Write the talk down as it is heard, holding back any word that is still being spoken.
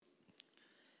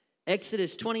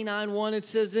Exodus 29:1, it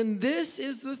says, "And this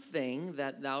is the thing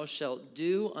that thou shalt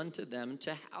do unto them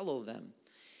to hallow them.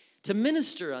 To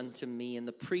minister unto me in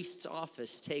the priest's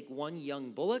office, take one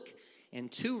young bullock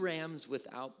and 2 rams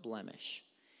without blemish."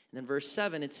 And then verse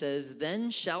 7, it says,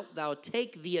 "Then shalt thou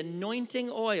take the anointing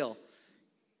oil."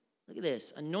 Look at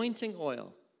this, anointing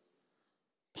oil.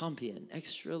 Pompian,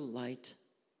 extra light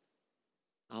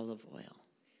olive oil.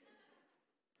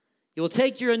 You will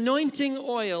take your anointing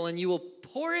oil and you will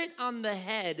pour it on the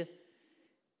head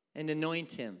and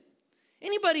anoint him.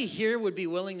 Anybody here would be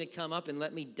willing to come up and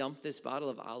let me dump this bottle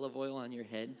of olive oil on your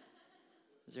head?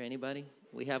 Is there anybody?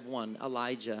 We have one,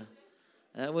 Elijah.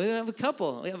 We have a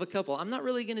couple. I'm not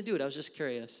really going to do it. I was just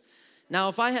curious. Now,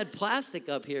 if I had plastic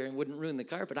up here and wouldn't ruin the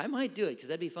carpet, I might do it because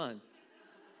that'd be fun.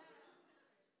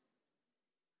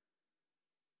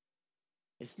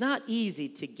 It's not easy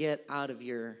to get out of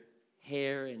your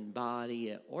hair and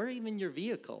body or even your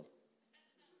vehicle.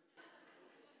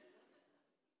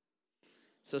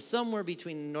 So somewhere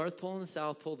between the North Pole and the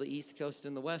South Pole, the East Coast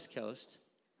and the West Coast,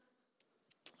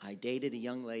 I dated a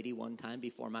young lady one time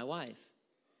before my wife.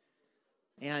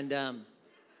 And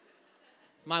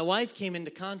my wife came into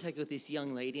contact with this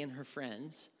young lady and her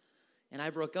friends. And I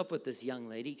broke up with this young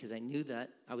lady because I knew that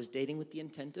I was dating with the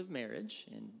intent of marriage.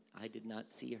 And I did not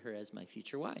see her as my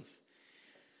future wife.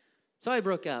 So I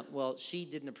broke up. Well, she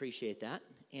didn't appreciate that.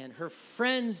 And her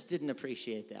friends didn't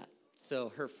appreciate that. So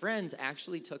her friends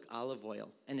actually took olive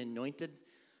oil and anointed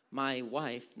my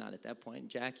wife, not at that point,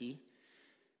 Jackie.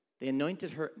 They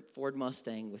anointed her Ford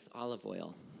Mustang with olive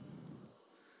oil.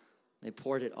 They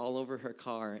poured it all over her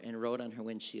car and wrote on her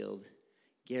windshield,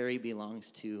 "Gary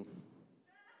belongs to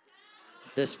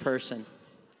this person."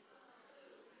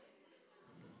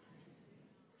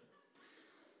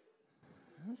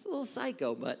 That's a little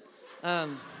psycho, but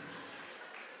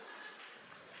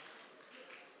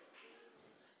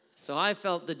so I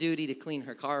felt the duty to clean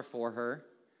her car for her.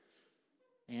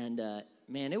 And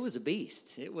man, it was a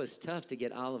beast. It was tough to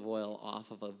get olive oil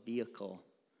off of a vehicle.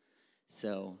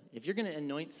 So if you're going to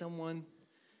anoint someone,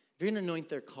 if you're going to anoint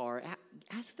their car,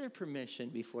 ask their permission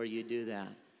before you do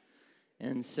that.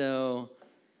 And so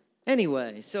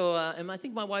anyway, and I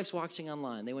think my wife's watching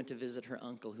online. They went to visit her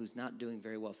uncle who's not doing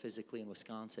very well physically in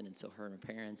Wisconsin. And so her and her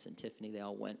parents and Tiffany, they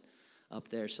all went up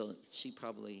there. So she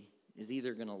probably is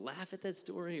either going to laugh at that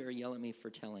story or yell at me for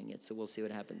telling it. So we'll see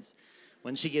what happens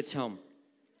when she gets home.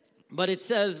 But it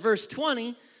says, verse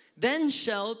 20, "Then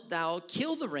shalt thou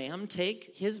kill the ram,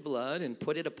 take his blood, and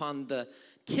put it upon the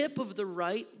tip of the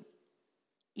right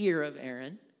ear of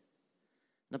Aaron,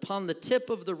 and upon the tip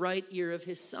of the right ear of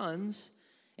his sons,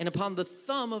 and upon the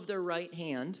thumb of their right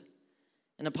hand,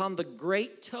 and upon the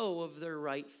great toe of their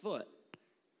right foot."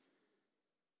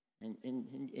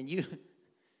 And you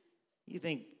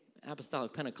think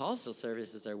apostolic Pentecostal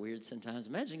services are weird sometimes.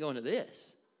 Imagine going to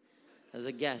this as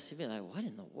a guest. You'd be like, "What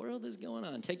in the world is going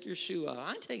on? Take your shoe off."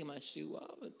 I'm taking my shoe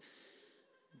off.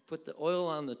 Put the oil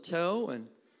on the toe and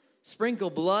sprinkle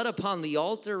blood upon the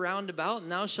altar round about.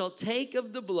 "And thou shalt take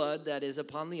of the blood that is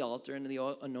upon the altar and the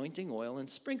anointing oil and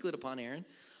sprinkle it upon Aaron,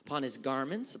 upon his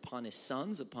garments, upon his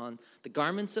sons, upon the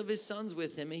garments of his sons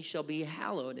with him. He shall be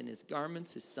hallowed in his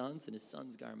garments, his sons, and his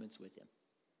sons' garments with him."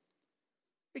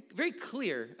 Very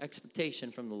clear expectation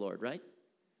from the Lord, right?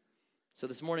 So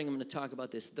this morning I'm going to talk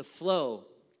about this, the flow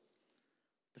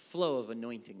of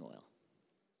anointing oil.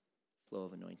 Flow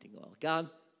of anointing oil. God,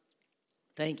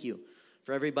 thank you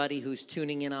for everybody who's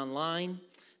tuning in online.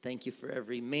 Thank you for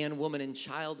every man, woman, and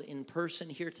child in person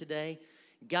here today.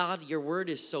 God, your word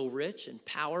is so rich and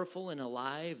powerful and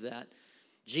alive that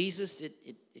Jesus,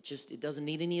 it doesn't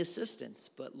need any assistance.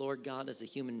 But Lord God, as a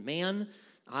human man,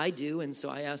 I do, and so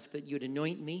I ask that you'd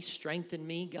anoint me, strengthen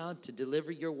me, God, to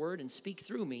deliver your word and speak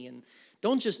through me. And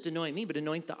don't just anoint me, but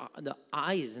anoint the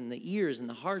eyes and the ears and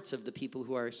the hearts of the people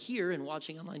who are here and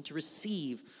watching online to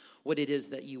receive what it is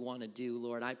that you want to do,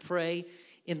 Lord. I pray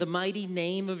in the mighty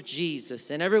name of Jesus.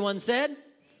 And everyone said,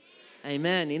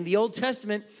 Amen. In the Old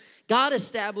Testament, God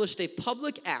established a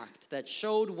public act that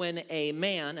showed when a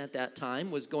man at that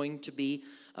time was going to be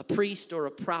a priest or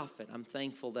a prophet. I'm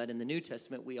thankful that in the New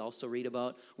Testament we also read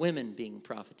about women being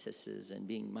prophetesses and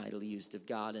being mightily used of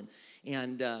God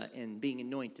and being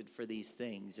anointed for these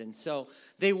things. And so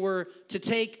they were to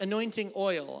take anointing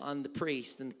oil on the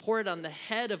priest and pour it on the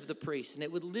head of the priest, and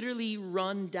it would literally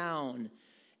run down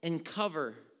and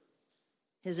cover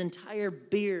his entire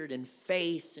beard and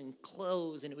face and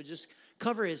clothes, and it would just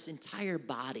cover his entire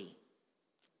body,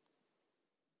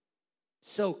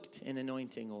 soaked in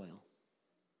anointing oil.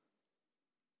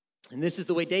 And this is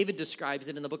the way David describes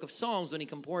it in the book of Psalms when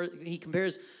he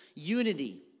compares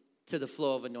unity to the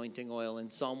flow of anointing oil. In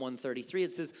Psalm 133,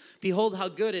 it says, "Behold how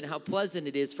good and how pleasant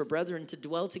it is for brethren to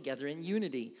dwell together in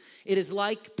unity. It is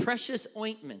like precious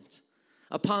ointment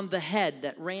upon the head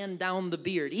that ran down the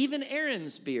beard, even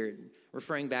Aaron's beard,"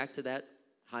 referring back to that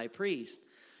high priest,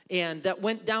 "and that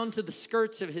went down to the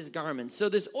skirts of his garments." So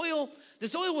this oil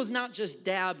was not just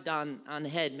dabbed on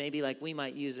head, maybe like we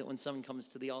might use it when someone comes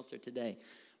to the altar today.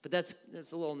 But that's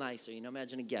a little nicer.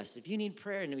 Imagine a guest. If you need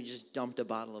prayer and we just dumped a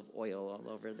bottle of oil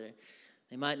all over there,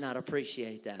 they might not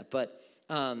appreciate that. But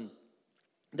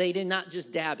they did not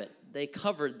just dab it. They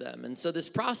covered them. And so this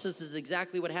process is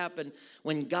exactly what happened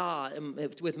when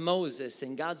with Moses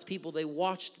and God's people, they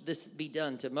watched this be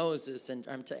done to Moses and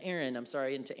to Aaron,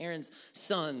 and to Aaron's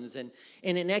sons. And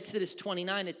in Exodus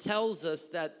 29, it tells us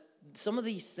that some of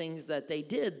these things that they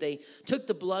did, they took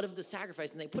the blood of the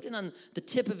sacrifice and they put it on the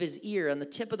tip of his ear, on the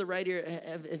tip of the right ear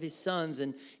of his sons,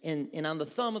 and on the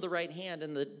thumb of the right hand,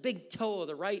 and the big toe of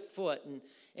the right foot.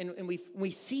 And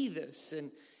we see this.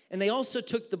 And they also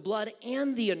took the blood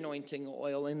and the anointing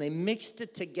oil and they mixed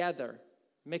it together,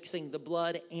 mixing the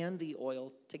blood and the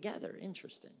oil together.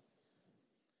 Interesting.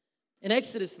 In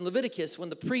Exodus and Leviticus, when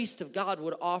the priest of God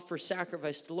would offer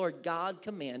sacrifice to the Lord, God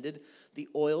commanded the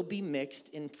oil be mixed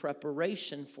in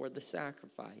preparation for the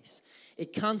sacrifice.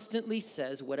 It constantly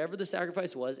says whatever the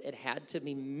sacrifice was, it had to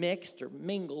be mixed or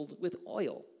mingled with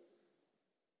oil.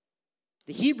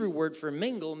 The Hebrew word for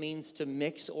mingle means to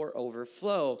mix or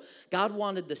overflow. God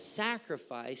wanted the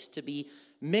sacrifice to be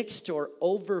mixed or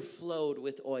overflowed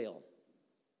with oil.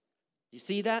 You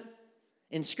see that?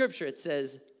 In Scripture it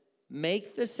says,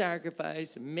 make the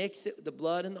sacrifice, mix it with the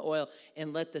blood and the oil,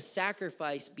 and let the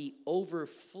sacrifice be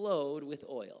overflowed with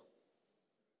oil.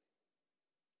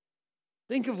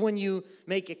 Think of when you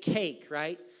make a cake,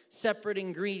 right? Separate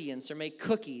ingredients, or make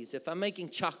cookies. If I'm making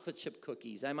chocolate chip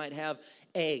cookies, I might have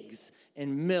eggs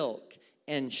and milk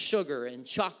and sugar and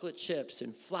chocolate chips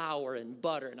and flour and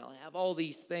butter, and I'll have all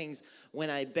these things when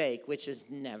I bake, which is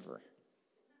never.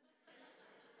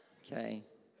 Okay.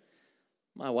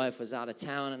 My wife was out of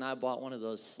town, and I bought one of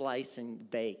those slice and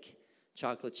bake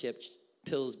chocolate chip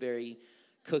Pillsbury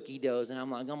cookie doughs, and I'm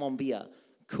like, I'm going to be a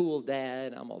cool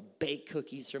dad. I'm going to bake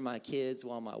cookies for my kids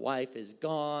while my wife is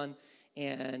gone.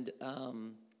 And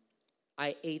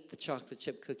I ate the chocolate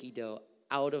chip cookie dough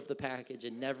out of the package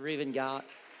and never even got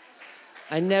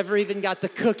the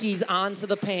cookies onto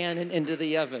the pan and into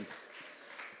the oven.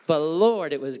 But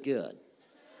Lord, it was good.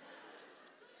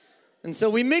 And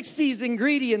so we mix these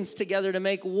ingredients together to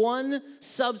make one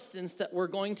substance that we're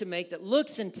going to make that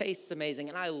looks and tastes amazing.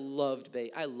 And I love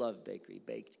bakery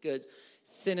baked goods,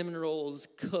 cinnamon rolls,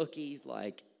 cookies.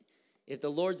 Like, if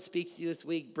the Lord speaks to you this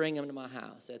week, bring them to my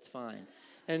house. That's fine.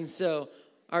 And so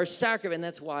our sacrament, and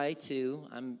that's why, too,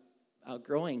 I'm a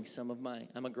growing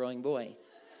boy,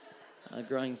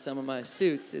 growing some of my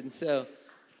suits. And so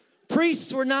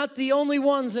priests were not the only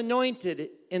ones anointed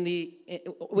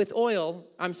with oil.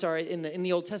 In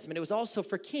the Old Testament. It was also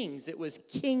for kings. It was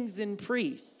kings and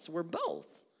priests were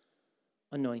both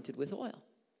anointed with oil.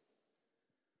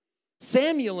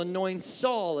 Samuel anoints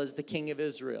Saul as the king of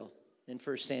Israel in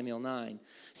 1 Samuel 9.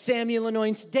 Samuel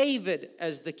anoints David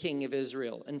as the king of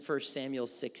Israel in 1 Samuel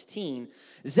 16.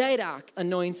 Zadok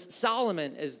anoints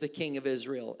Solomon as the king of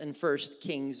Israel in 1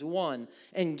 Kings 1.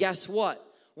 And guess what?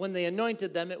 When they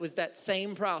anointed them, it was that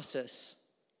same process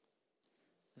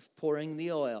of pouring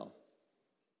the oil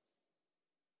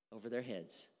over their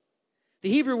heads. The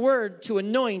Hebrew word to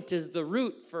anoint is the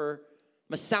root for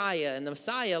Messiah, and the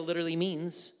Messiah literally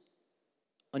means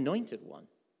anointed one.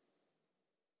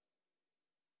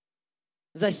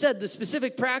 As I said, the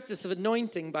specific practice of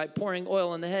anointing by pouring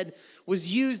oil on the head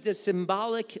was used as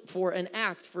symbolic for an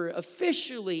act for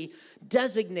officially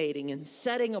designating and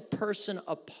setting a person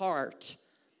apart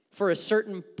for a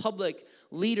certain public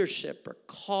leadership or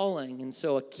calling. And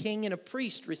so a king and a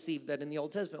priest received that in the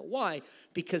Old Testament. Why?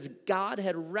 Because God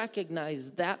had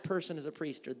recognized that person as a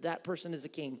priest or that person as a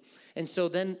king. And so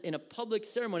then in a public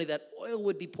ceremony, that oil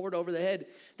would be poured over the head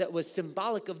that was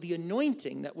symbolic of the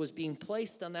anointing that was being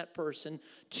placed on that person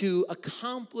to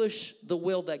accomplish the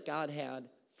will that God had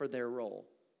for their role.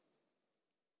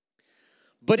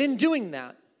 But in doing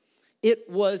that, it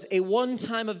was a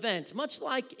one-time event, much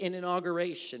like an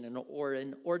inauguration or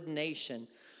an ordination,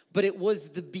 but it was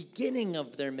the beginning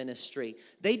of their ministry.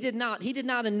 He did not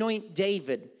anoint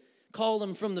David, call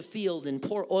him from the field and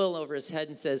pour oil over his head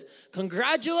and says,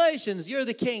 "Congratulations, you're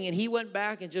the king." And he went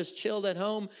back and just chilled at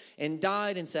home and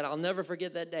died and said, "I'll never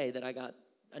forget that day that I got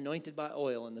anointed by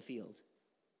oil in the field."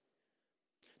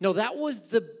 No, that was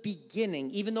the beginning.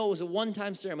 Even though it was a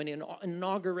one-time ceremony, an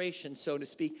inauguration, so to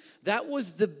speak, that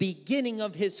was the beginning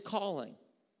of his calling.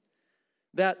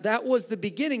 That was the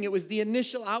beginning. It was the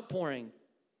initial outpouring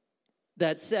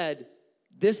that said,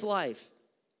 this life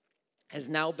has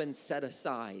now been set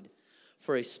aside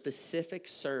for a specific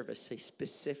service, a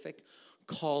specific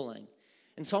calling.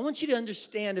 And so I want you to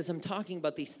understand as I'm talking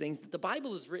about these things that the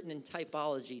Bible is written in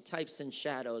typology, types and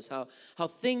shadows, how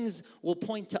things will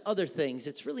point to other things.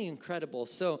 It's really incredible.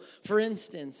 So, for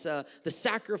instance, the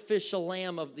sacrificial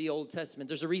lamb of the Old Testament,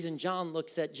 there's a reason John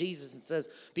looks at Jesus and says,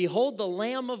 behold the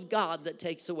Lamb of God that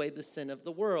takes away the sin of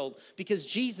the world, because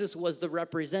Jesus was the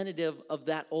representative of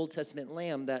that Old Testament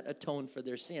lamb that atoned for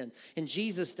their sin. And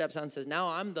Jesus steps out and says, now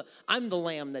I'm the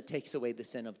lamb that takes away the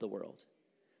sin of the world.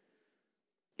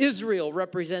 Israel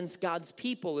represents God's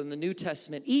people in the New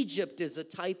Testament. Egypt is a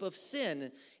type of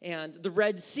sin. And the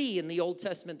Red Sea in the Old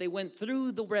Testament, they went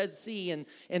through the Red Sea.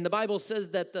 And the Bible says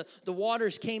that the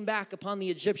waters came back upon the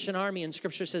Egyptian army. And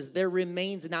Scripture says there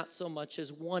remains not so much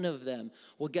as one of them.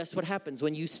 Well, guess what happens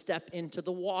when you step into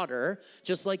the water,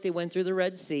 just like they went through the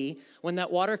Red Sea? When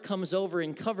that water comes over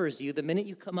and covers you, the minute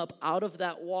you come up out of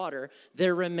that water,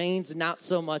 there remains not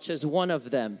so much as one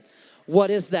of them.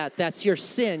 What is that? That's your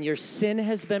sin. Your sin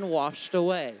has been washed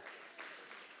away.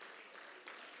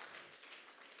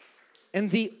 And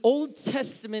the Old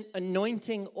Testament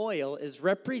anointing oil is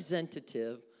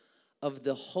representative of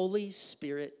the Holy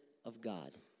Spirit of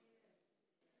God.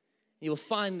 You'll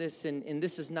find this, and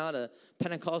this is not a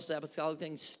Pentecostal apostolic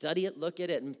thing. Study it, look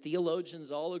at it, and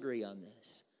theologians all agree on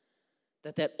this.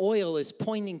 That oil is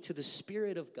pointing to the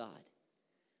Spirit of God.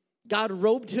 God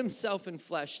robed himself in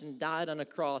flesh and died on a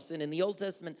cross. And in the Old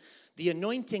Testament, the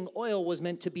anointing oil was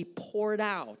meant to be poured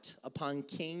out upon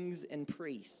kings and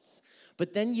priests.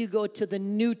 But then you go to the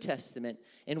New Testament,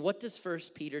 and what does 1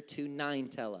 Peter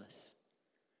 2:9 tell us?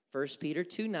 1 Peter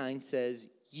 2:9 says,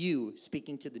 you,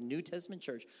 speaking to the New Testament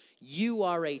church, you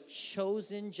are a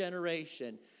chosen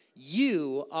generation.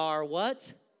 You are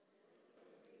what?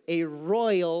 A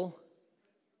royal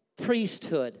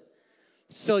priesthood.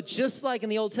 So just like in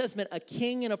the Old Testament, a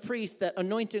king and a priest, that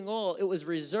anointing oil, it was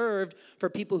reserved for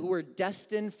people who were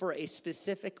destined for a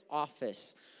specific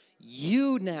office.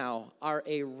 You now are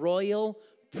a royal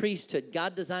priesthood.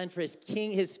 God designed for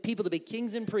his people to be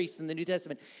kings and priests in the New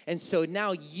Testament. And so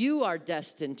now you are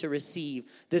destined to receive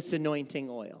this anointing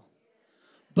oil.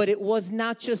 But it was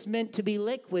not just meant to be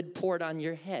liquid poured on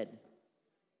your head.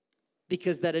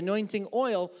 Because that anointing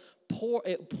oil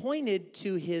it pointed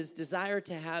to his desire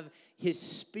to have his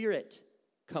Spirit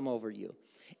come over you.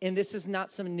 And this is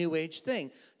not some New Age thing.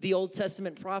 The Old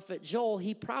Testament prophet Joel,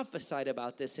 he prophesied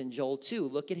about this in Joel 2.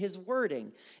 Look at his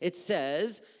wording. It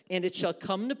says, and it shall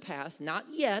come to pass, not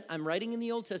yet, I'm writing in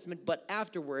the Old Testament, but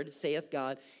afterward, saith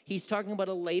God. He's talking about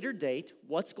a later date.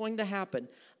 What's going to happen?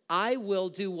 I will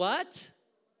do what?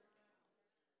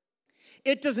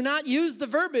 It does not use the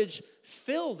verbiage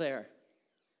fill there.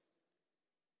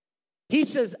 He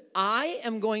says, I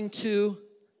am going to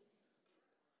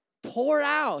pour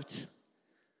out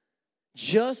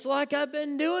just like I've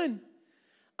been doing.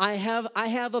 I have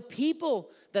a people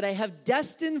that I have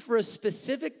destined for a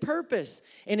specific purpose.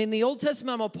 And in the Old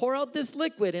Testament, I'm going to pour out this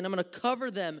liquid, and I'm going to cover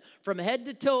them from head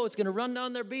to toe. It's going to run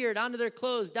down their beard, onto their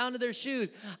clothes, down to their shoes.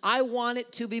 I want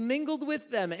it to be mingled with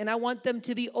them, and I want them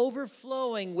to be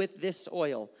overflowing with this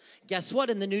oil. Guess what?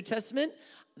 In the New Testament,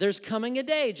 there's coming a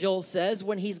day, Joel says,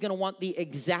 when he's going to want the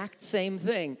exact same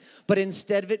thing. But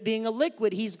instead of it being a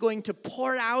liquid, he's going to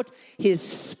pour out his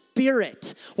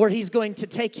Spirit, where he's going to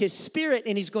take his Spirit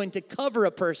and he's going to cover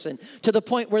a person to the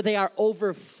point where they are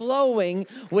overflowing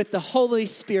with the Holy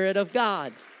Spirit of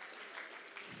God.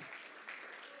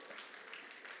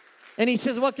 And he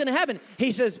says, what's going to happen?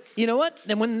 He says, you know what?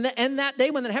 And that day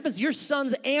when that happens, your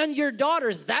sons and your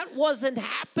daughters, that wasn't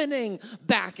happening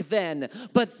back then.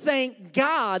 But thank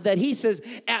God that he says,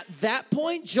 at that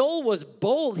point, Joel was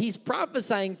bold. He's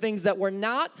prophesying things that were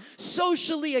not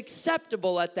socially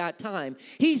acceptable at that time.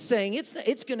 He's saying it's not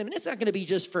going to be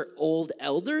just for old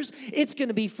elders. It's going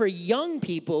to be for young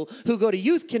people who go to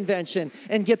youth convention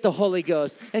and get the Holy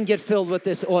Ghost and get filled with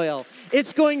this oil.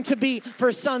 It's going to be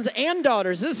for sons and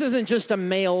daughters. This isn't just a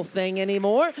male thing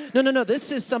anymore. No.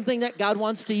 This is something that God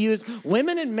wants to use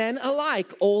women and men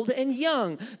alike, old and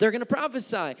young. They're going to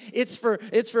prophesy. It's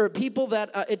for people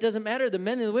that it doesn't matter, the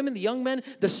men and the women, the young men,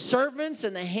 the servants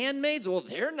and the handmaids. Well,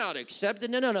 they're not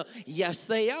accepted. No. Yes,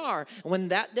 they are. When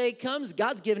that day comes,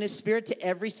 God's given his Spirit to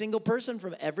every single person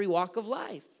from every walk of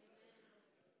life.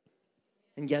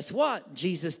 And guess what?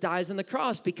 Jesus dies on the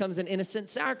cross, becomes an innocent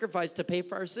sacrifice to pay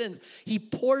for our sins. He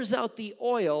pours out the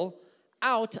oil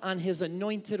out on his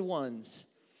anointed ones.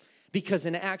 Because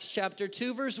in Acts chapter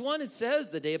 2, verse 1, it says,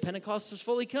 the day of Pentecost has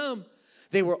fully come.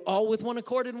 They were all with one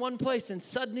accord in one place, and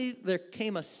suddenly there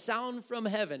came a sound from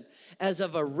heaven as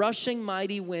of a rushing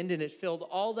mighty wind, and it filled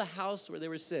all the house where they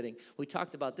were sitting. We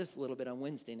talked about this a little bit on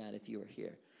Wednesday night if you were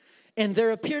here. And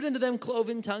there appeared unto them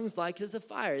cloven tongues like as of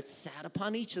fire. It sat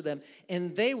upon each of them,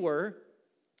 and they were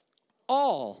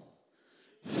all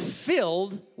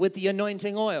filled with the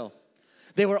anointing oil.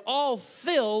 They were all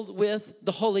filled with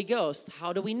the Holy Ghost.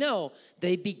 How do we know?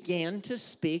 They began to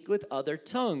speak with other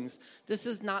tongues. This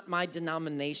is not my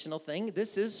denominational thing.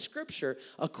 This is Scripture.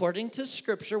 According to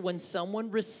Scripture, when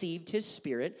someone received His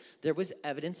Spirit, there was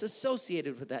evidence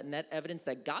associated with that. And that evidence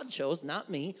that God chose, not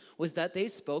me, was that they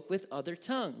spoke with other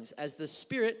tongues as the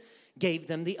Spirit gave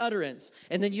them the utterance.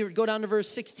 And then you go down to verse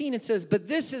 16, it says, but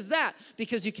this is that,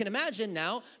 because you can imagine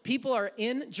now, people are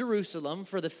in Jerusalem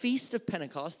for the Feast of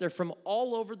Pentecost. They're from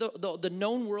all over the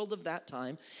known world of that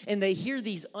time, and they hear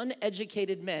these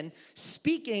uneducated men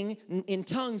speaking in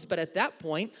tongues, but at that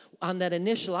point, on that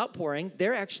initial outpouring,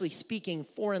 they're actually speaking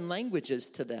foreign languages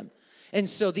to them. And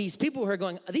so these people who are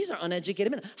going, these are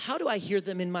uneducated men. How do I hear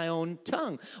them in my own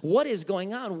tongue? What is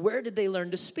going on? Where did they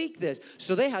learn to speak this?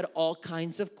 So they had all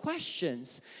kinds of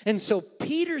questions. And so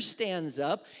Peter stands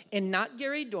up, and not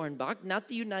Gary Dornbach, not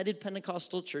the United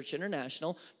Pentecostal Church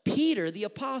International. Peter, the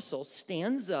apostle,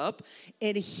 stands up,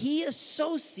 and he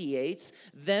associates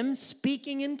them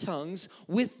speaking in tongues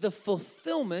with the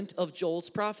fulfillment of Joel's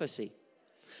prophecy.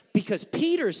 Because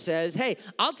Peter says, hey,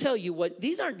 I'll tell you what,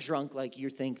 these aren't drunk like you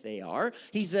think they are.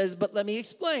 He says, but let me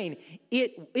explain.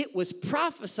 It was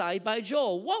prophesied by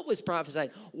Joel. What was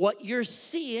prophesied? What you're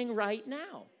seeing right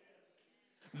now.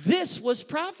 This was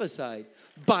prophesied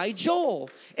by Joel.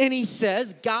 And he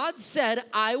says, God said,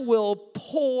 I will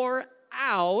pour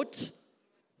out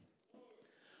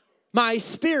my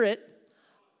Spirit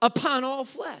upon all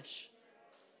flesh.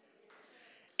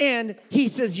 And he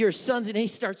says, your sons, and he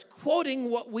starts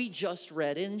quoting what we just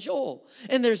read in Joel.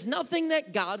 And there's nothing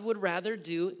that God would rather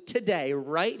do today,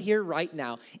 right here, right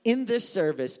now, in this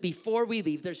service, before we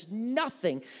leave. There's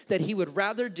nothing that he would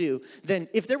rather do than,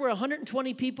 if there were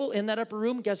 120 people in that upper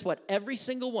room, guess what? Every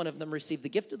single one of them received the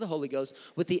gift of the Holy Ghost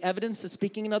with the evidence of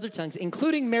speaking in other tongues,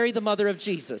 including Mary, the mother of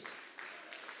Jesus.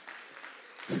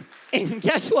 And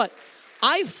guess what?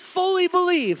 I fully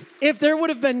believe if there would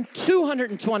have been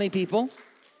 220 people,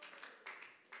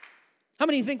 how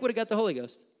many do you think would have got the Holy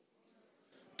Ghost?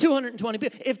 220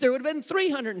 people. If there would have been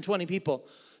 320 people,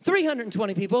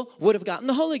 320 people would have gotten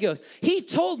the Holy Ghost. He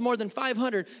told more than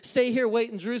 500, stay here, wait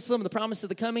in Jerusalem, the promise of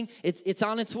the coming, it's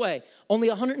on its way. Only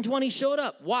 120 showed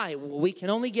up. Why? Well, we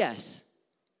can only guess.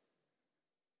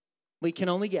 We can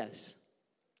only guess.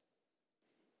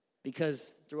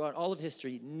 Because throughout all of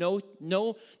history,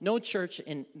 no church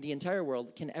in the entire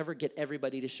world can ever get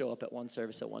everybody to show up at one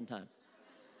service at one time.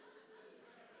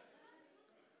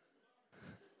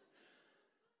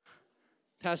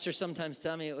 Pastors sometimes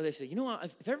tell me, they say, you know what,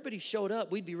 if everybody showed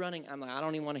up, we'd be running. I'm like, I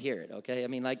don't even want to hear it, okay? I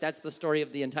mean, like, that's the story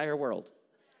of the entire world.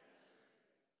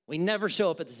 We never show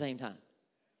up at the same time.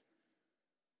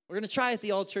 We're going to try at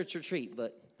the all-church retreat,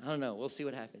 but I don't know. We'll see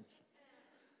what happens.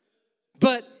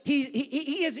 But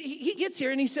he gets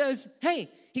here and he says, hey,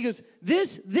 he goes,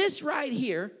 this right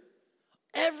here,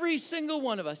 every single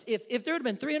one of us, if there had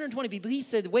been 320 people, he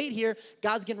said, wait here,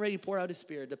 God's getting ready to pour out his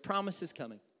Spirit. The promise is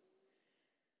coming.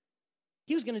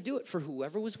 He was going to do it for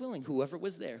whoever was willing, whoever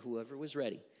was there, whoever was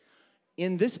ready.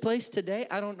 In this place today,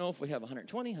 I don't know if we have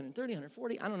 120, 130,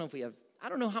 140. I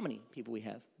don't know how many people we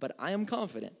have. But I am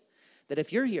confident that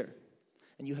if you're here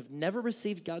and you have never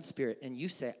received God's Spirit and you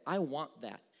say, I want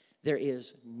that, there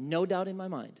is no doubt in my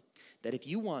mind that if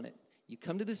you want it, you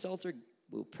come to this altar,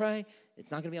 we'll pray. It's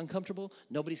not going to be uncomfortable.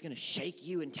 Nobody's going to shake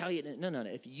you and tell you. No.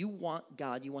 If you want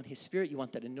God, you want his Spirit, you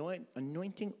want that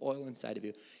anointing oil inside of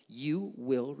you, you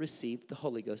will receive the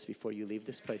Holy Ghost before you leave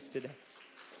this place today.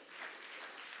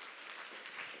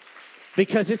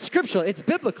 Because it's scriptural, it's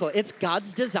biblical, it's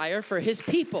God's desire for his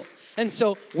people. And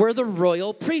so we're the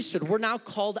royal priesthood. We're now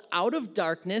called out of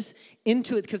darkness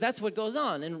into it, because that's what goes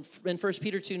on. In 1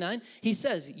 Peter 2:9, he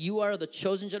says, you are the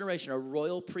chosen generation, a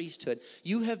royal priesthood.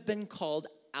 You have been called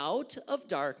out of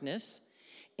darkness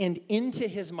and into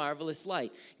his marvelous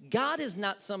light. God is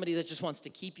not somebody that just wants to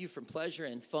keep you from pleasure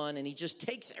and fun, and he just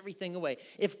takes everything away.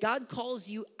 If God calls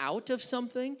you out of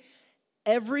something,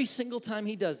 every single time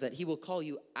he does that, he will call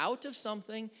you out of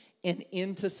something and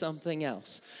into something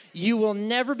else. You will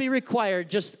never be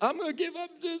required I'm going to give up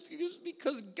just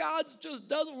because God just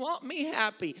doesn't want me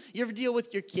happy. You ever deal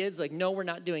with your kids like, no, we're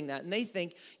not doing that. And they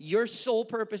think your sole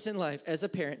purpose in life as a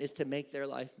parent is to make their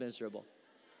life miserable.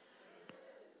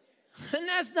 And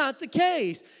that's not the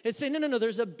case. It's saying, no,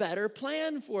 there's a better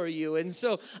plan for you. And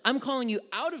so I'm calling you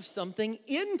out of something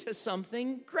into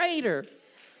something greater.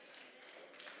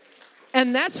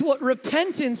 And that's what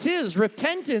repentance is.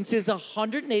 Repentance is a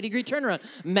 180-degree turnaround.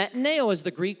 Metaneo is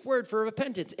the Greek word for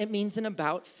repentance. It means an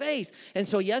about face. And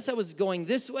so, yes, I was going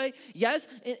this way. Yes,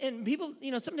 and people,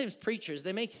 sometimes preachers,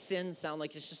 they make sin sound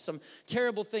like it's just some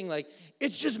terrible thing. Like,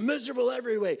 it's just miserable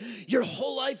every way. Your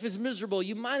whole life is miserable.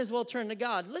 You might as well turn to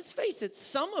God. Let's face it,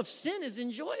 some of sin is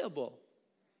enjoyable.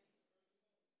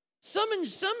 Some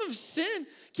of sin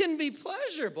can be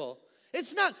pleasurable.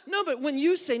 It's not, but when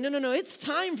you say, no, it's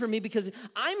time for me because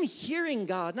I'm hearing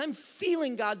God and I'm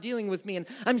feeling God dealing with me and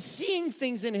I'm seeing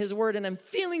things in His Word and I'm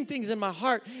feeling things in my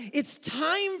heart. It's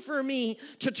time for me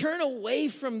to turn away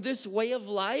from this way of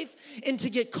life and to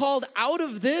get called out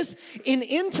of this and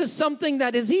into something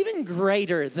that is even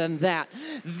greater than that.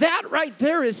 That right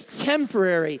there is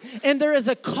temporary, and there is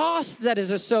a cost that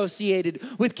is associated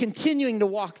with continuing to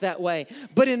walk that way.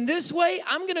 But in this way,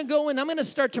 I'm going to go and I'm going to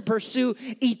start to pursue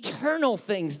eternal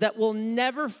things that will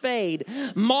never fade.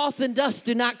 Moth and dust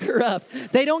do not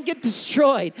corrupt. They don't get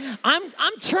destroyed.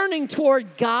 I'm turning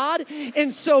toward God,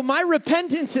 and so my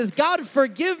repentance is, God,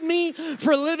 forgive me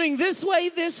for living this way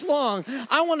this long.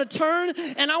 I want to turn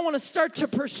and I want to start to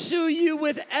pursue you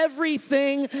with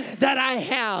everything that I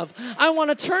have. I want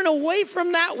to turn away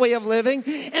from that way of living,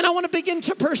 and I want to begin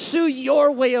to pursue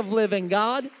your way of living,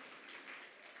 God.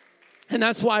 And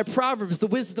that's why Proverbs, the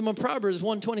wisdom of Proverbs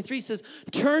 1:23 says,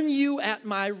 turn you at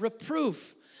my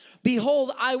reproof.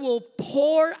 Behold, I will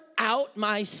pour out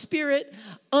my spirit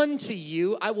unto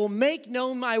you. I will make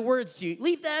known my words to you.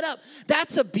 Leave that up.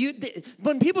 That's a beauty.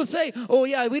 When people say, oh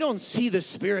yeah, we don't see the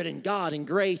Spirit in God and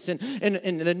grace and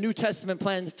the New Testament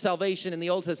plan of salvation in the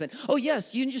Old Testament. Oh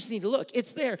yes, you just need to look.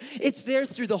 It's there. It's there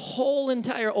through the whole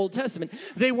entire Old Testament.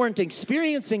 They weren't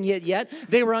experiencing it yet.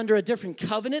 They were under a different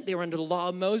covenant. They were under the law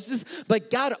of Moses. But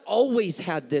God always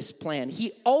had this plan.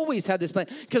 He always had this plan.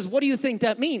 Because what do you think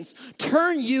that means?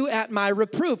 Turn you at my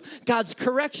reproof. God's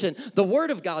correction. The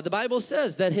Word of God, the Bible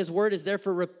says that His Word is there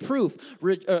for reproof,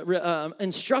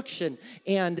 instruction,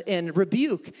 and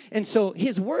rebuke. And so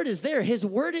His Word is there. His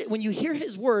Word, when you hear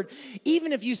His Word,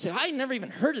 even if you say, I never even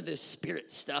heard of this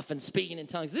spirit stuff and speaking in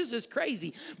tongues, this is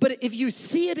crazy. But if you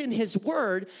see it in His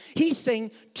Word, He's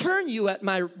saying, turn you at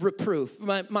my reproof,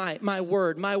 my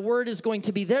Word. My Word is going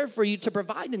to be there for you to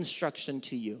provide instruction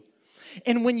to you.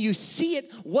 And when you see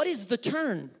it, what is the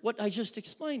turn? What I just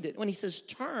explained it. When he says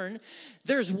turn,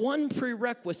 there's one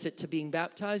prerequisite to being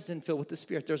baptized and filled with the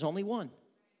Spirit. There's only one.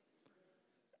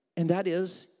 And that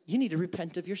is, you need to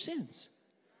repent of your sins.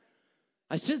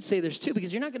 I should say there's two,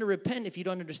 because you're not going to repent if you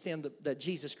don't understand that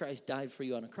Jesus Christ died for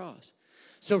you on a cross.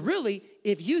 So really,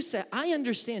 if you say, I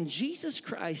understand Jesus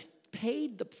Christ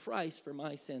paid the price for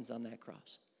my sins on that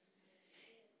cross,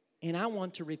 and I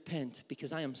want to repent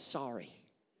because I am sorry.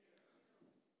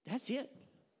 That's it.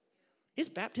 It's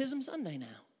Baptism Sunday now.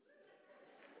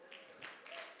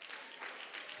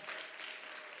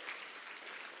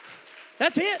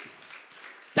 That's it.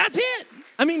 That's it.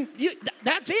 I mean,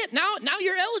 that's it. Now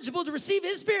you're eligible to receive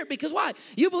His Spirit, because why?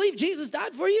 You believe Jesus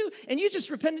died for you, and you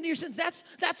just repented of your sins.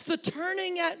 That's the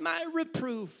turning at my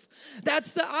reproof.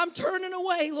 That's the, I'm turning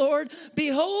away, Lord.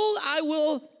 Behold, I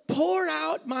will pour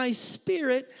out my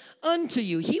Spirit unto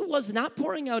you. He was not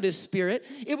pouring out His Spirit.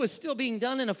 It was still being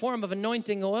done in a form of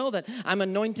anointing oil, that I'm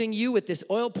anointing you with this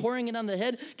oil, pouring it on the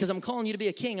head, because I'm calling you to be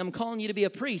a king. I'm calling you to be a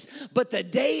priest. But the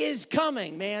day is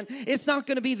coming, man. It's not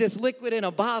going to be this liquid in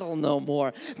a bottle no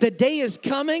more. The day is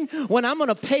coming when I'm going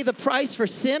to pay the price for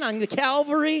sin on the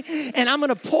Calvary, and I'm going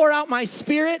to pour out my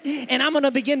Spirit, and I'm going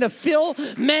to begin to fill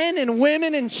men and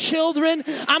women and children.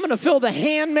 I'm going to fill the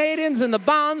handmaidens and the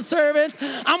bondservants.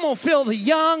 I'm going to fill the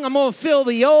young. I'm going to fill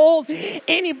the old.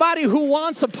 Anybody who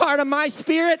wants a part of my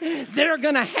Spirit, they're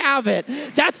going to have it.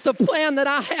 That's the plan that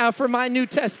I have for my New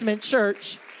Testament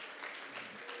church.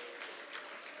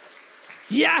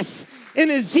 Yes. And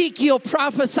Ezekiel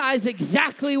prophesies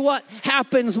exactly what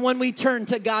happens when we turn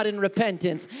to God in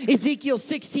repentance. Ezekiel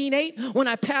 16:8, when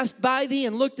I passed by thee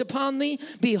and looked upon thee,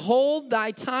 behold,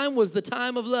 thy time was the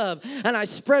time of love. And I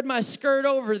spread my skirt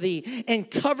over thee and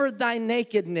covered thy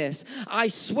nakedness. I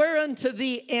swear unto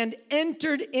thee and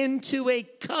entered into a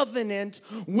covenant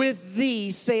with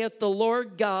thee, saith the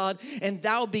Lord God, and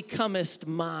thou becomest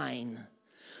mine.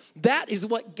 That is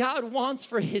what God wants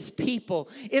for his people.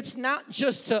 It's not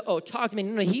just to, talk to me.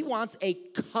 No, he wants a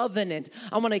covenant.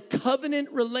 I want a covenant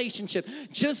relationship,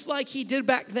 just like he did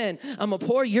back then. I'm a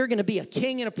poor, you're going to be a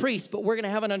king and a priest, but we're going to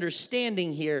have an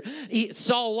understanding here.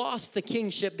 Saul lost the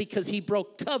kingship because he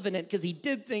broke covenant, because he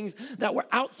did things that were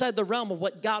outside the realm of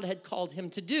what God had called him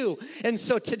to do. And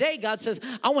so today God says,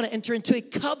 I want to enter into a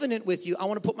covenant with you. I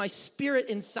want to put my spirit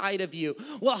inside of you.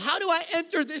 Well, how do I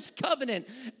enter this covenant?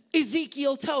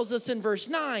 Ezekiel tells us in verse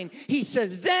 9, he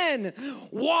says, then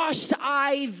washed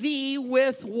I thee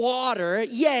with water.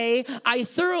 Yea, I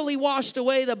thoroughly washed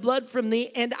away the blood from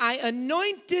thee, and I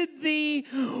anointed thee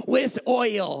with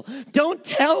oil. Don't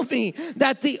tell me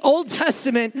that the Old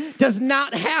Testament does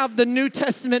not have the New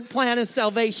Testament plan of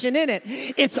salvation in it.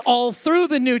 It's all through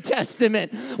the New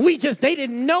Testament. They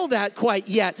didn't know that quite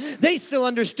yet. They still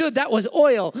understood that was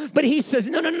oil. But he says,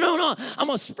 no. I'm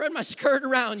going to spread my skirt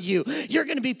around you. You're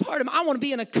going to be part of me. I want to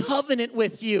be in a covenant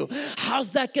with you.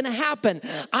 How's that going to happen?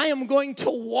 I am going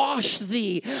to wash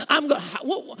thee.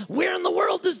 Where in the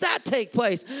world does that take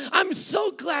place? I'm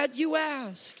so glad you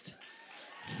asked.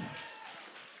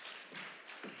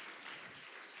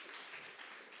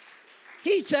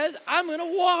 He says, I'm going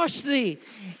to wash thee.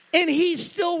 And he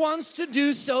still wants to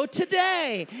do so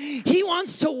today. He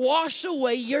wants to wash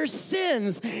away your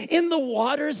sins in the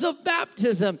waters of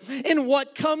baptism. And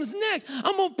what comes next?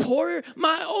 I'm going to pour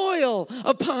my oil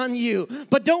upon you.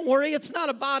 But don't worry, it's not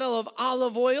a bottle of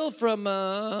olive oil from,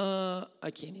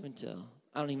 I can't even tell.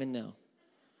 I don't even know.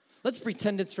 Let's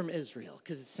pretend it's from Israel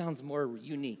because it sounds more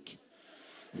unique.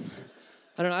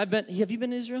 I don't know. Have you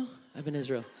been to Israel? I've been to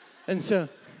Israel. And so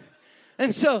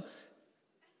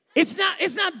it's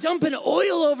not dumping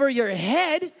oil over your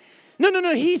head.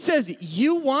 No. He says,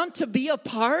 you want to be a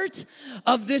part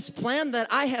of this plan that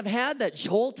I have had, that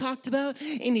Joel talked about,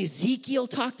 and Ezekiel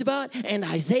talked about, and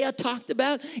Isaiah talked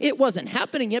about. It wasn't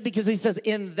happening yet because he says,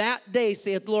 in that day,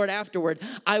 saith the Lord afterward,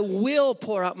 I will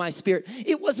pour out my spirit.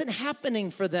 It wasn't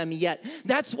happening for them yet.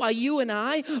 That's why you and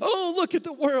I, look at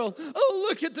the world. Oh,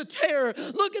 look at the terror.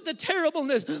 Look at the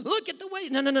terribleness. Look at the way.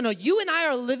 No. You and I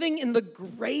are living in the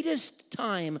greatest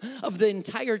time of the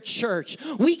entire church.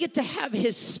 We get to have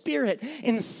his spirit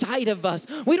inside of us.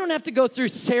 We don't have to go through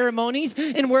ceremonies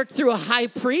and work through a high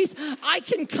priest. I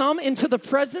can come into the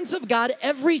presence of God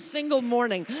every single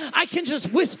morning. I can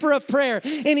just whisper a prayer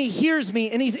and he hears me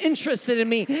and he's interested in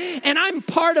me. And I'm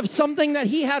part of something that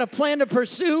he had a plan to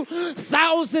pursue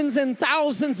thousands and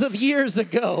thousands of years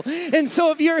ago. And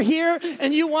so if you're here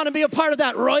and you want to be a part of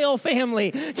that royal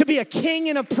family, to be a king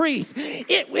and a priest,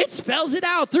 it spells it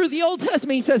out through the Old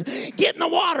Testament. He says, get in the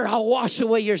water, I'll wash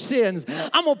away your sins.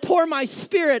 I'm going to pour my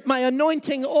spirit, my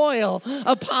anointing oil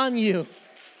upon you.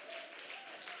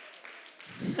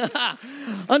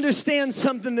 Understand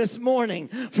something this morning.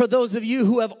 For those of you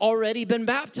who have already been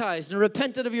baptized and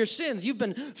repented of your sins, you've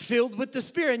been filled with the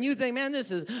Spirit, and you think, man, this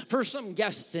is for some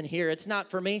guests in here. It's not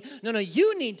for me. No,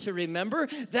 you need to remember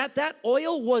that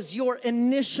oil was your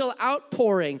initial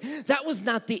outpouring. That was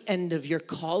not the end of your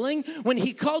calling. When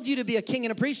he called you to be a king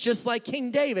and a priest, just like King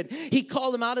David, he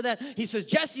called him out of that. He says,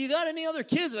 Jesse, you got any other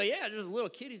kids? Well, yeah, there's a little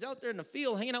kid. He's out there in the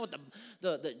field hanging out with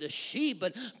the sheep,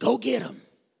 but go get him.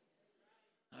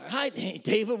 All right,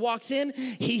 David walks in,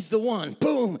 he's the one,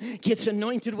 boom, gets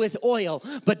anointed with oil.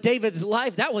 But David's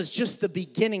life, that was just the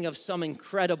beginning of some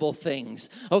incredible things,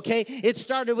 okay? It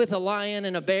started with a lion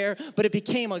and a bear, but it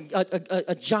became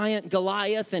a giant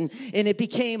Goliath, and it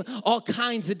became all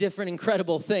kinds of different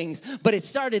incredible things. But it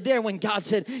started there when God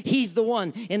said, he's the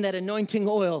one, and that anointing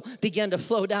oil began to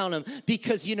flow down him.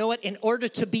 Because you know what? In order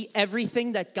to be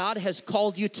everything that God has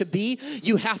called you to be,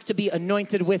 you have to be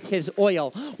anointed with his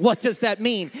oil. What does that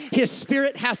mean? His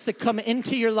spirit has to come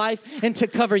into your life and to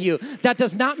cover you. That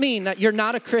does not mean that you're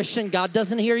not a Christian. God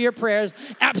doesn't hear your prayers.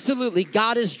 Absolutely,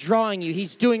 God is drawing you.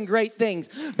 He's doing great things.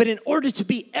 But in order to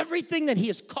be everything that he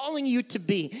is calling you to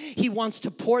be, he wants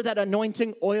to pour that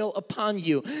anointing oil upon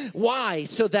you. Why?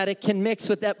 So that it can mix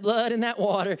with that blood and that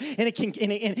water, and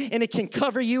it can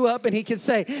cover you up, and he can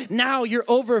say, now you're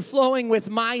overflowing with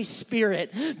my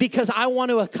spirit, because I want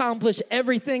to accomplish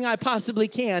everything I possibly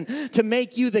can to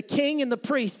make you the king and the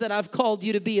priest that I've called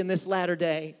you to be in this latter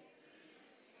day.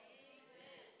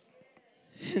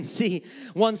 And see,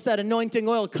 once that anointing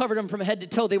oil covered them from head to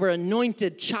toe, they were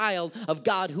anointed child of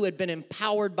God who had been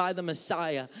empowered by the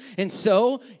Messiah. And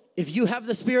so, if you have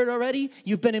the Spirit already,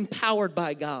 you've been empowered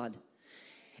by God.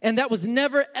 And that was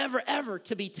never, ever, ever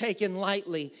to be taken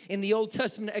lightly. In the Old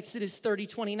Testament, Exodus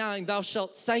 30:29, thou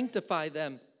shalt sanctify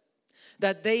them,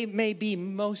 that they may be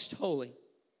most holy.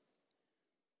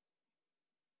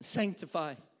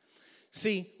 Sanctify.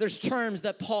 See, there's terms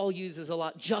that Paul uses a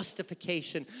lot.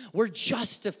 Justification. We're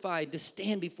justified to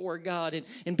stand before God.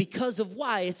 And because of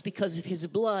why? It's because of his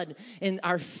blood and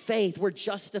our faith. We're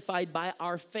justified by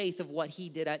our faith of what he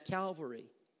did at Calvary.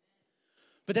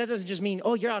 But that doesn't just mean,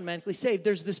 oh, you're automatically saved.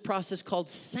 There's this process called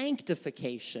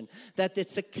sanctification, that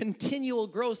it's a continual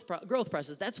growth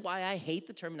process. That's why I hate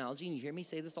the terminology, and you hear me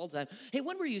say this all the time. Hey,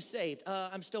 when were you saved?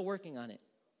 I'm still working on it.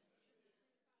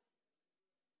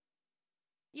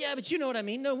 Yeah, but you know what I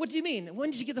mean. No, what do you mean? When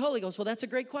did you get the Holy Ghost? Well, that's a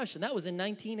great question. That was in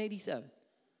 1987.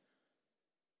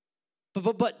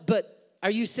 But are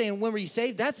you saying when were you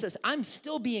saved? That says I'm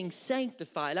still being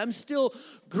sanctified. I'm still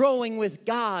growing with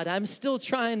God. I'm still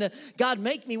trying to, God,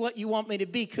 make me what you want me to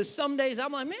be. Because some days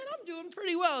I'm like, man, I'm doing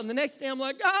pretty well. And the next day I'm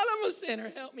like, God, I'm a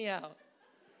sinner. Help me out.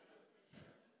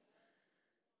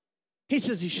 He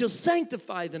says, you shall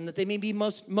sanctify them that they may be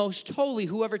most holy.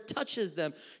 Whoever touches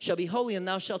them shall be holy, and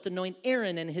thou shalt anoint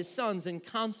Aaron and his sons and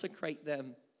consecrate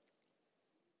them.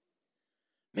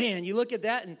 Man, you look at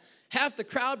that, and half the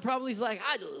crowd probably is like,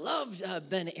 I love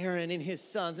Ben Aaron and his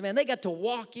sons. Man, they got to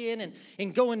walk in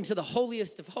and go into the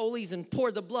holiest of holies and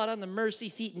pour the blood on the mercy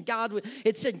seat. And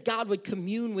it said God would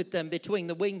commune with them between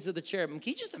the wings of the cherubim.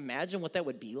 Can you just imagine what that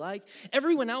would be like?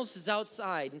 Everyone else is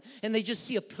outside, and they just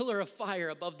see a pillar of fire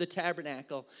above the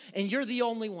tabernacle. And you're the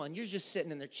only one. You're just sitting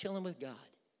in there chilling with God.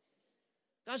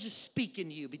 God's just speaking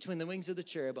to you between the wings of the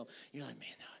cherubim. You're like, man,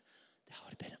 that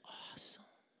would have been awesome.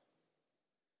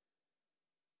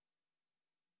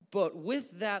 But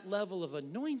with that level of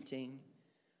anointing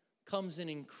comes an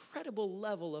incredible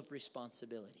level of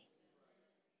responsibility.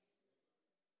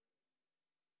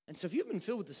 And so if you've been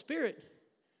filled with the Spirit,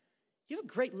 you have a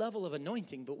great level of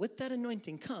anointing. But with that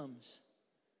anointing comes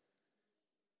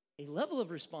a level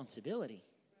of responsibility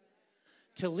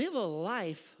to live a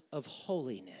life of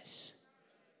holiness.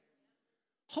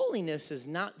 Holiness is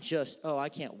not just, oh, I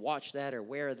can't watch that or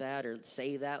wear that or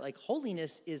say that. Like,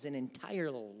 holiness is an entire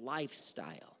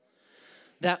lifestyle.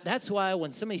 That's why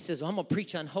when somebody says, well, I'm going to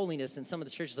preach on holiness, and some of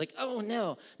the churches are like, oh,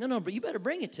 no, but you better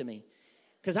bring it to me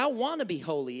because I want to be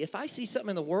holy. If I see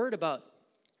something in the Word about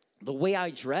the way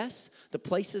I dress, the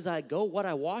places I go, what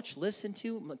I watch, listen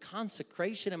to, my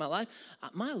consecration in my life,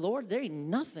 my Lord, there ain't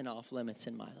nothing off limits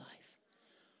in my life.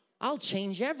 I'll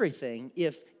change everything.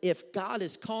 If God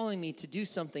is calling me to do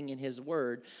something in his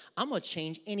word, I'm going to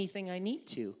change anything I need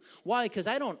to. Why? Because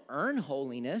I don't earn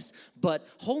holiness, but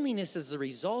holiness is the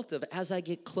result of, as I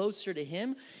get closer to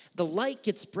him, the light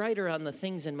gets brighter on the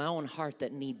things in my own heart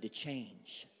that need to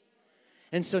change.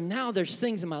 And so now there's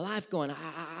things in my life going,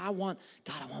 I want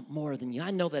more than you.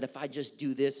 I know that if I just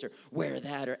do this or wear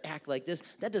that or act like this,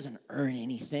 that doesn't earn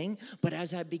anything. But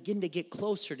as I begin to get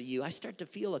closer to you, I start to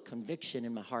feel a conviction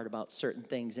in my heart about certain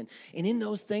things. And in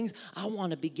those things, I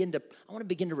want to begin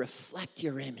to reflect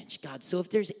your image, God. So if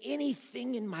there's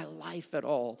anything in my life at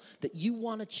all that you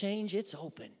want to change, it's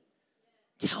open.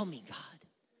 Tell me,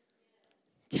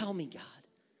 God. Tell me, God.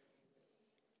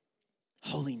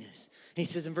 Holiness. And he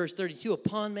says in verse 32,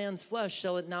 upon man's flesh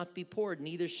shall it not be poured,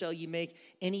 neither shall ye make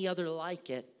any other like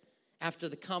it. After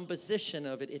the composition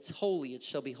of it, it's holy. It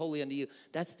shall be holy unto you.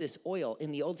 That's this oil.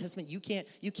 In the Old Testament, you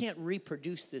can't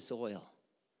reproduce this oil.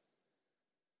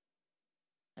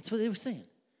 That's what they were saying.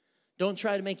 Don't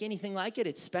try to make anything like it.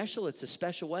 It's special. It's a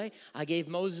special way. I gave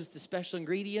Moses the special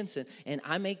ingredients, and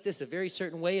I make this a very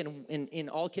certain way. And in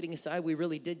all kidding aside, we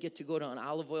really did get to go to an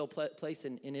olive oil place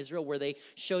in Israel where they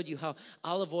showed you how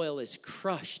olive oil is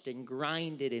crushed and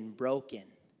grinded and broken.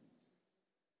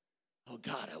 Oh,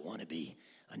 God, I want to be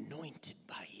anointed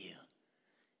by you.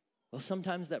 Well,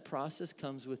 sometimes that process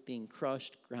comes with being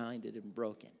crushed, grinded, and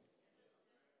broken.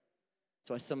 That's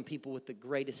why some people with the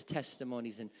greatest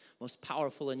testimonies and most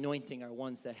powerful anointing are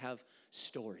ones that have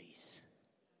stories.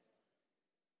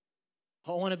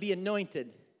 I want to be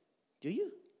anointed. Do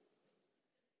you?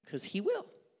 Because he will.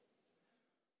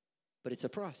 But it's a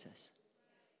process.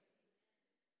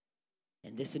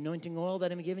 And this anointing oil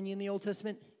that I'm giving you in the Old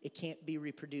Testament, it can't be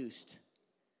reproduced.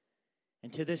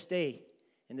 And to this day,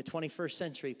 in the 21st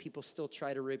century, people still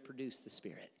try to reproduce the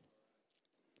Spirit.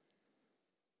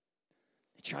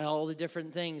 Try all the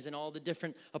different things and all the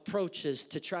different approaches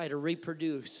to try to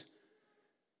reproduce.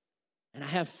 And I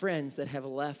have friends that have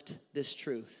left this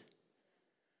truth.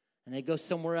 And they go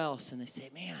somewhere else and they say,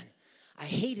 man, I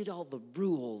hated all the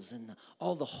rules and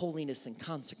all the holiness and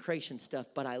consecration stuff,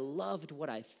 but I loved what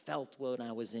I felt when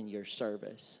I was in your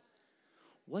service.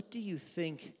 What do you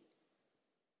think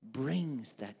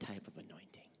brings that type of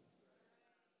anointing?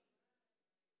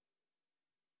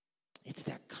 It's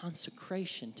that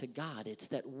consecration to God. It's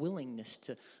that willingness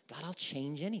to, God, I'll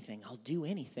change anything. I'll do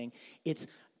anything. It's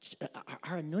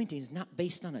our anointing is not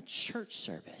based on a church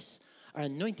service. Our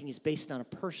anointing is based on a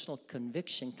personal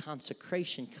conviction,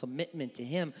 consecration, commitment to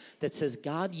Him that says,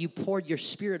 God, you poured your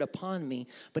Spirit upon me,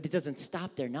 but it doesn't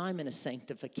stop there. Now I'm in a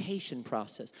sanctification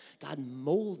process. God,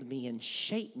 mold me and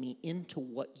shape me into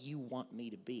what you want me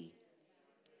to be.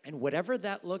 And whatever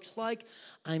that looks like,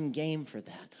 I'm game for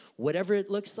that. Whatever it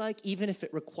looks like, even if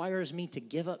it requires me to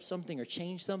give up something or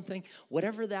change something,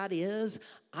 whatever that is,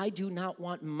 I do not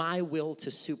want my will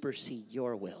to supersede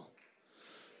your will.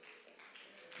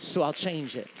 So I'll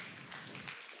change it.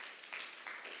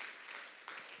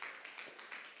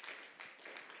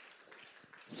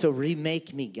 So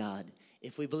remake me, God.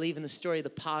 If we believe in the story of the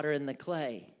potter and the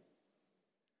clay,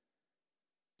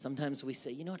 sometimes we say,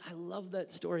 you know what, I love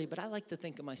that story, but I like to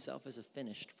think of myself as a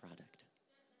finished product.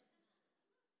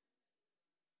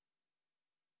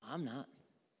 I'm not.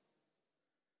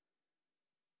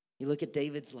 You look at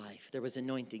David's life. There was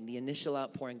anointing, the initial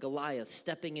outpouring, Goliath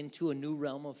stepping into a new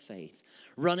realm of faith,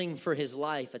 running for his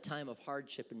life, a time of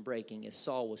hardship and breaking as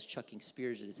Saul was chucking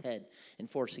spears at his head and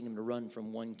forcing him to run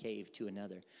from one cave to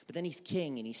another. But then he's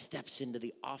king and he steps into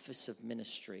the office of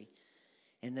ministry.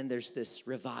 And then there's this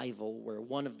revival where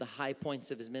one of the high points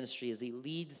of his ministry is he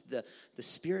leads the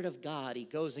Spirit of God. He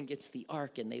goes and gets the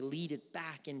ark and they lead it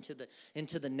back into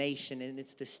the nation. And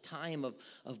it's this time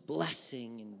of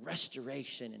blessing and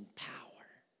restoration and power.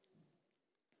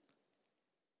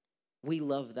 We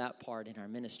love that part in our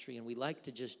ministry and we like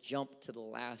to just jump to the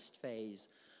last phase.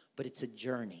 But it's a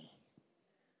journey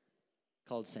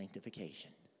called sanctification.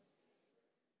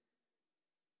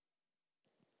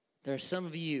 There are some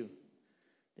of you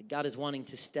that God is wanting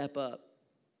to step up.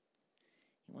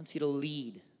 He wants you to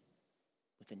lead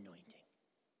with anointing.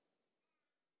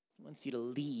 He wants you to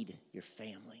lead your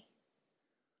family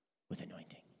with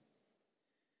anointing.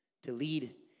 To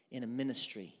lead in a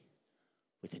ministry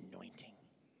with anointing.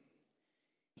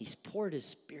 He's poured His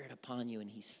Spirit upon you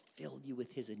and He's filled you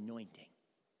with His anointing.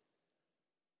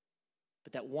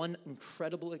 But that one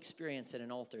incredible experience at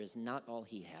an altar is not all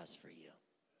He has for you.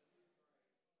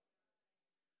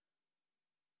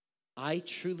 I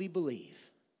truly believe,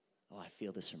 I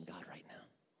feel this from God right now.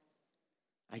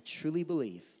 I truly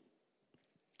believe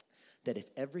that if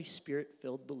every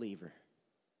Spirit-filled believer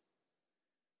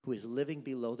who is living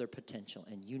below their potential,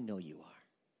 and you know you are,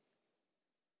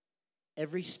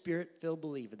 every Spirit-filled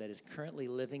believer that is currently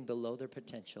living below their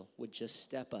potential would just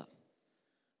step up,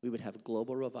 we would have a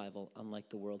global revival unlike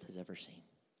the world has ever seen.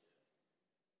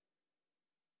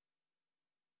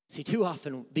 See, too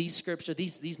often these scriptures,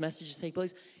 these messages take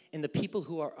place, and the people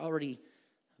who are already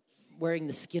wearing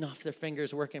the skin off their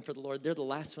fingers working for the Lord, they're the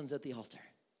last ones at the altar.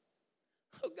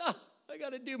 Oh, God, I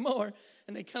got to do more.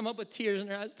 And they come up with tears in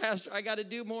their eyes, Pastor, I got to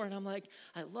do more. And I'm like,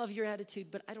 I love your attitude,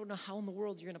 but I don't know how in the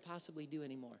world you're going to possibly do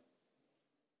any more.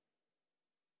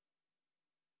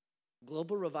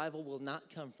 Global revival will not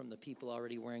come from the people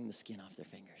already wearing the skin off their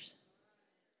fingers.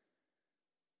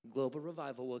 Global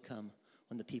revival will come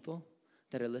when the people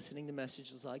that are listening to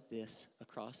messages like this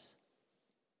across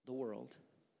the world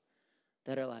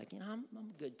that are like, I'm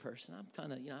a good person. I'm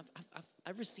kind of,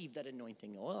 I've received that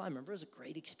anointing oil. I remember it was a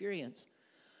great experience.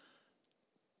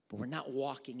 But we're not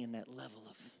walking in that level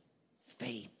of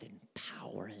faith and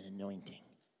power and anointing.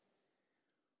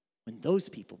 When those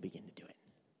people begin to do it,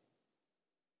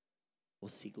 we'll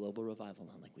see global revival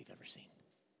unlike we've ever seen.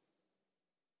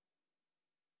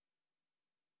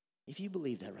 If you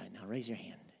believe that right now, raise your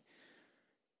hand.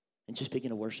 And just begin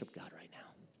to worship God right now.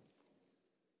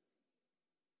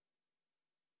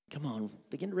 Come on,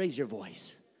 begin to raise your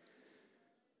voice.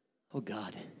 Oh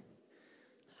God,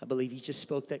 I believe you just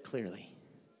spoke that clearly.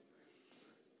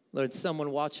 Lord,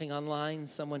 someone watching online,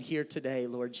 someone here today,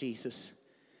 Lord Jesus.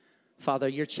 Father,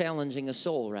 you're challenging a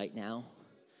soul right now.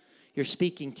 You're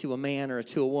speaking to a man or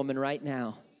to a woman right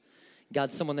now.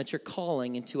 God, someone that you're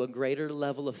calling into a greater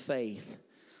level of faith.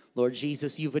 Lord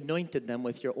Jesus, you've anointed them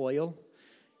with your oil.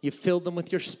 You've filled them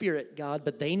with your Spirit, God,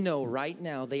 but they know right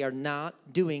now they are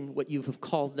not doing what you have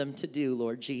called them to do,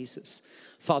 Lord Jesus.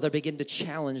 Father, begin to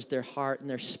challenge their heart and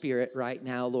their spirit right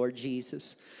now, Lord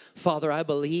Jesus. Father, I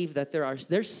believe that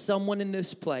there's someone in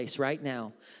this place right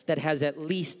now that has at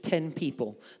least 10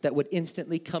 people that would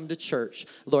instantly come to church,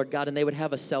 Lord God, and they would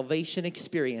have a salvation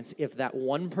experience if that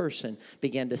one person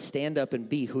began to stand up and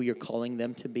be who you're calling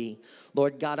them to be.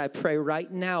 Lord God, I pray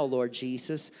right now, Lord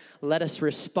Jesus, let us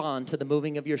respond to the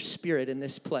moving of your Spirit in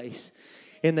this place.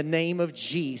 In the name of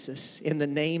Jesus, in the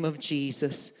name of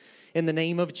Jesus. In the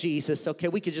name of Jesus. Okay,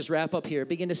 we could just wrap up here.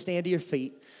 Begin to stand to your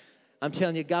feet. I'm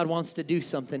telling you, God wants to do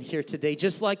something here today.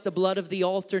 Just like the blood of the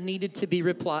altar needed to be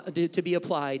applied.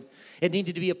 It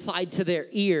needed to be applied to their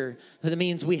ear. That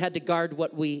means we had to guard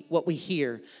what we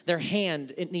hear. Their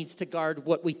hand, it needs to guard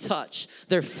what we touch.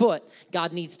 Their foot,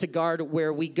 God needs to guard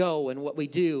where we go and what we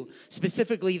do.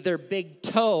 Specifically, their big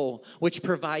toe, which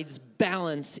provides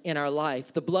balance in our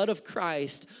life. The blood of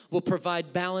Christ will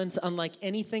provide balance unlike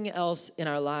anything else in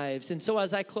our lives. And so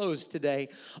as I close today,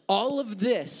 all of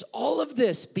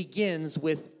this begins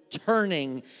with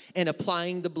turning and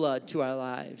applying the blood to our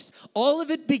lives. All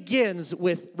of it begins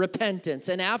with repentance.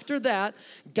 And after that,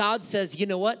 God says, you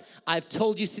know what? I've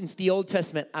told you since the Old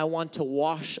Testament, I want to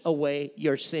wash away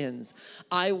your sins.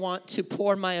 I want to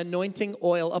pour my anointing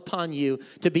oil upon you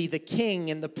to be the king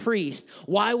and the priest.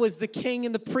 Why was the king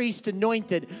and the priest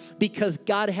anointed? Because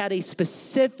God had a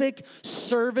specific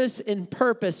service and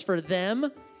purpose for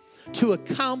them to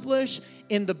accomplish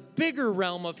in the bigger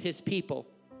realm of his people.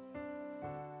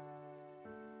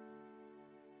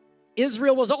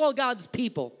 Israel was all God's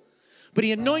people, but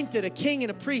he anointed a king and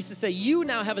a priest to say, you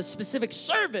now have a specific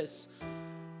service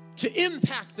to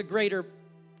impact the greater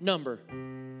number.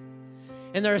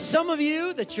 And there are some of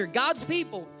you that you're God's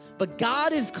people, but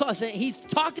God is causing, he's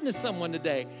talking to someone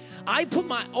today. I put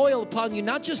my oil upon you,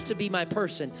 not just to be my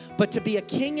person, but to be a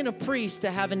king and a priest,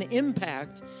 to have an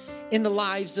impact in the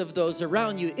lives of those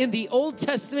around you. In the Old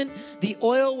Testament, the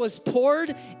oil was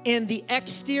poured in the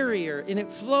exterior, and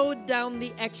it flowed down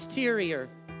the exterior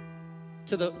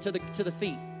to the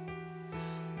feet.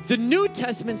 The New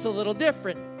Testament's a little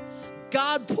different.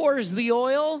 God pours the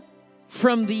oil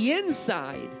from the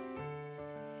inside,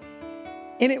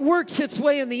 and it works its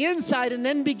way in the inside and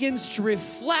then begins to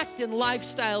reflect in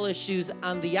lifestyle issues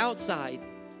on the outside.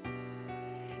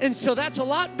 And so that's a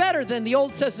lot better than the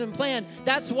Old Testament plan.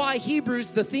 That's why Hebrews,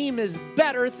 the theme is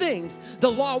better things. The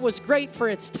law was great for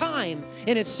its time,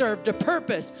 and it served a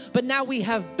purpose. But now we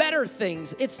have better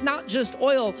things. It's not just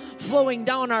oil flowing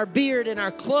down our beard and our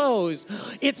clothes.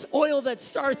 It's oil that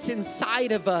starts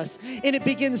inside of us, and it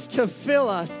begins to fill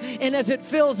us. And as it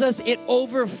fills us, it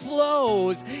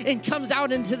overflows and comes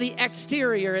out into the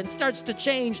exterior and starts to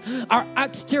change our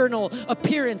external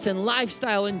appearance and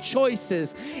lifestyle and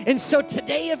choices. And so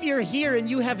today, if you're here and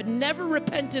you have never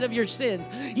repented of your sins,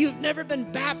 you've never been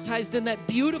baptized in that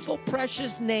beautiful,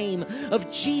 precious name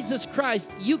of Jesus Christ,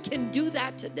 you can do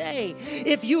that today.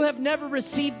 If you have never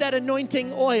received that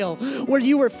anointing oil where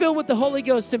you were filled with the Holy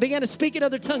Ghost and began to speak in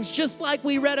other tongues, just like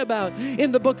we read about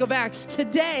in the book of Acts,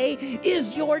 today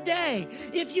is your day.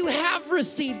 If you have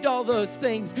received all those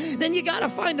things, then you got to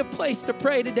find a place to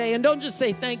pray today. And don't just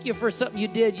say thank you for something you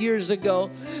did years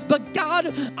ago. But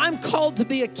God, I'm called to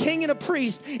be a king and a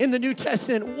priest in the New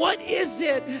Testament. What is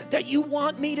it that you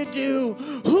want me to do?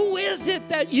 Who is it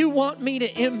that you want me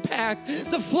to impact?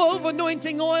 The flow of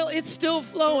anointing oil, it's still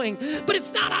flowing, but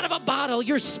it's not out of a bottle.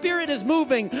 Your spirit is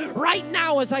moving. Right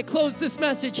now, as I close this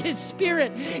message, his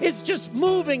spirit is just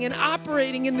moving and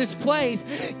operating in this place.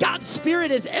 God's spirit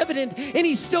is evident, and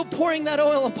he's still pouring that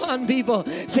oil upon people,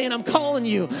 saying, I'm calling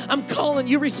you. I'm calling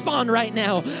you. Respond right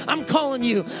now. I'm calling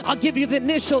you. I'll give you the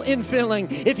initial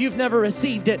infilling if you've never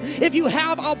received it. If you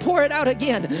have, I'll pour it out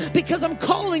again, because I'm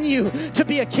calling you to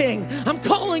be a king. I'm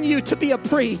calling you to be a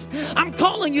priest. I'm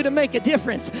calling you to make a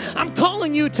difference. I'm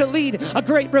calling you to lead a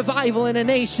great revival in a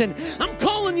nation. I'm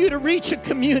calling you to reach a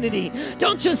community.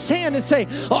 Don't just stand and say,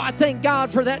 oh, I thank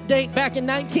God for that date back in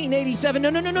 1987.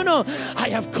 No. I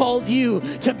have called you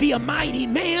to be a mighty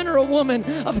man or a woman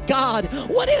of God.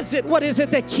 What is it? What is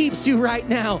it that keeps you right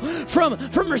now from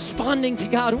responding to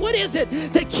God? What is it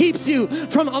that keeps you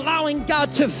from allowing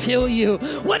God to fill you?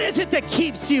 What is it that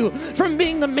keeps you from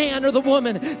being the man or the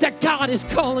woman that God is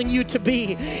calling you to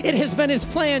be? It has been his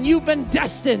plan. You've been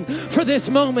destined for this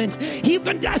moment. You've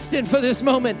been destined for this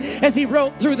moment. As he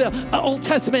wrote through the Old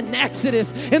Testament in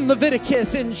Exodus, in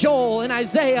Leviticus, in Joel, in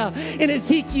Isaiah, in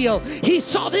Ezekiel, he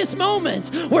saw this moment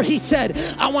where he said,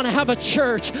 I want to have a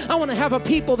church. I want to have a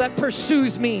people that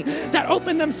pursues me, that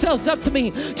open themselves up to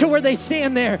me, to where they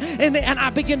stand there and I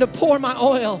begin to pour my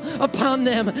oil upon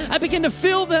them. I begin to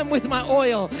fill them with my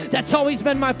oil. That's always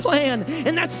been my plan,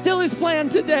 and that's still his plan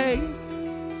today.